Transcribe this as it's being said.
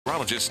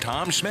meteorologist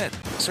Tom Schmidt,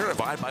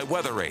 certified by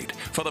WeatherAid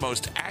for the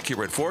most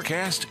accurate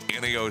forecast in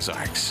the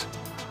Ozarks.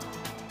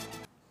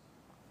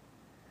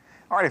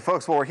 All righty,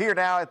 folks, well, we're here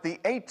now at the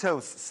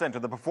Atos Center,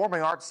 the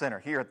Performing Arts Center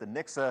here at the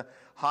Nixa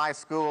High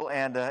School,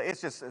 and it's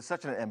just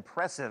such an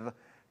impressive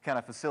kind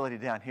of facility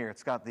down here.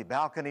 It's got the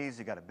balconies,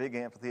 you got a big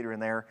amphitheater in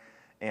there,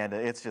 and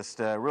it's just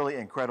really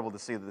incredible to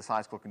see that this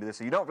high school can do this.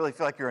 So you don't really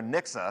feel like you're in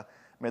Nixa.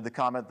 Made the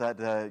comment that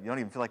you don't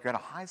even feel like you're at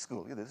a high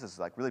school. This is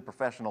like really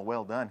professional,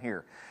 well done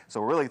here.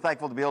 So we're really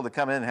thankful to be able to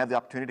come in and have the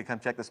opportunity to come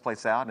check this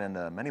place out,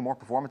 and many more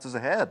performances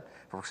ahead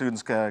for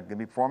students going to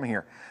be performing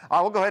here. All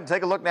right, we'll go ahead and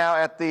take a look now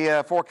at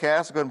the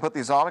forecast. Go ahead and put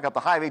these on. We got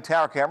the Hy-Vee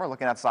tower camera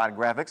looking outside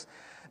graphics.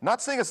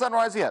 Not seeing a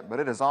sunrise yet, but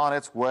it is on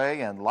its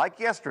way, and like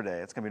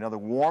yesterday, it's going to be another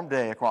warm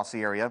day across the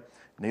area.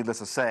 Needless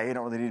to say, you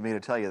don't really need me to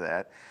tell you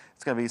that.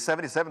 It's going to be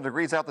 77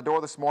 degrees out the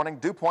door this morning.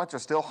 Dew points are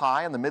still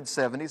high in the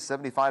mid-70s,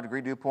 75-degree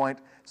dew point.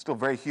 Still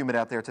very humid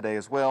out there today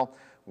as well.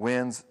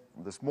 Winds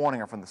this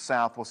morning are from the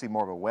south. We'll see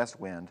more of a west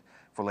wind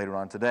for later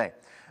on today.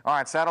 All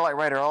right, satellite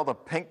radar, all the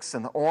pinks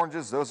and the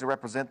oranges, those who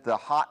represent the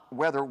hot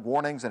weather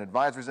warnings and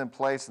advisories in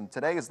place. And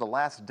today is the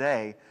last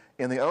day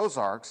in the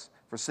Ozarks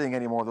for seeing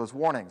any more of those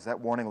warnings. That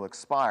warning will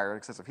expire,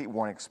 excessive heat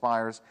warning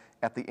expires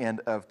at the end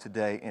of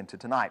today into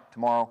tonight.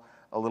 Tomorrow,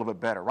 a little bit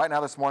better. Right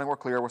now this morning, we're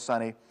clear, we're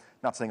sunny.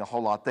 Not seeing a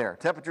whole lot there.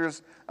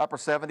 Temperatures upper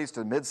 70s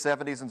to mid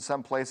 70s in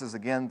some places.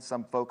 Again,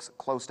 some folks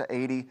close to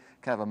 80,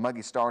 kind of a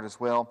muggy start as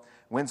well.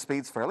 Wind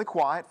speeds fairly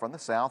quiet from the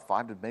south,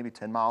 5 to maybe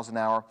 10 miles an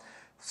hour.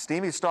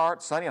 Steamy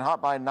start, sunny and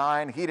hot by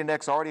 9. Heat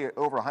index already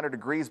over 100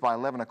 degrees by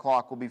 11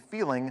 o'clock. We'll be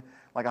feeling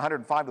like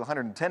 105 to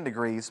 110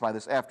 degrees by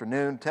this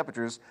afternoon.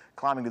 Temperatures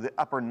climbing to the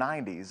upper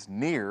 90s,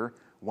 near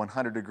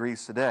 100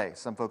 degrees today.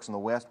 Some folks in the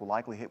west will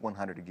likely hit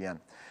 100 again.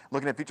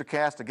 Looking at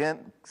futurecast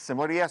again,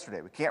 similar to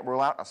yesterday. We can't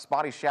rule out a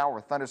spotty shower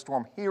or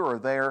thunderstorm here or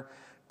there.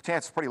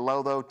 Chance is pretty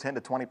low though, 10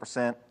 to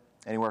 20%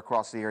 anywhere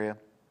across the area.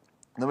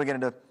 And then we get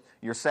into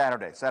your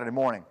Saturday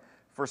morning.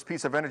 First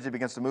piece of energy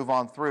begins to move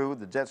on through.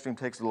 The jet stream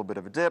takes a little bit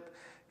of a dip.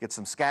 Get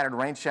some scattered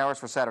rain showers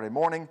for Saturday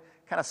morning.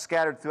 Kind of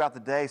scattered throughout the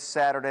day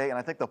Saturday, and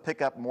I think they'll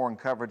pick up more in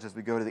coverage as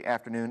we go to the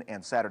afternoon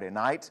and Saturday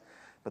night.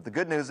 But the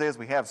good news is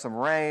we have some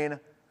rain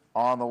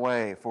on the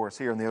way for us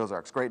here in the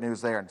Ozarks. Great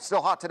news there. And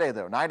still hot today,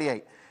 though,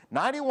 98.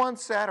 91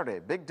 Saturday,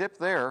 big dip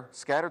there.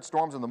 Scattered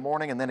storms in the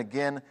morning and then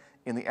again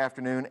in the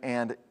afternoon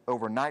and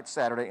overnight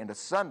Saturday into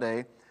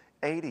Sunday.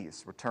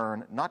 80s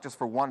return, not just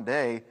for one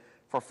day,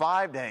 for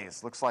 5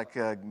 days. Looks like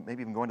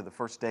maybe even going to the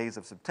first days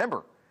of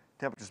September.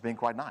 Temperatures being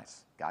quite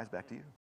nice. Guys, back to you.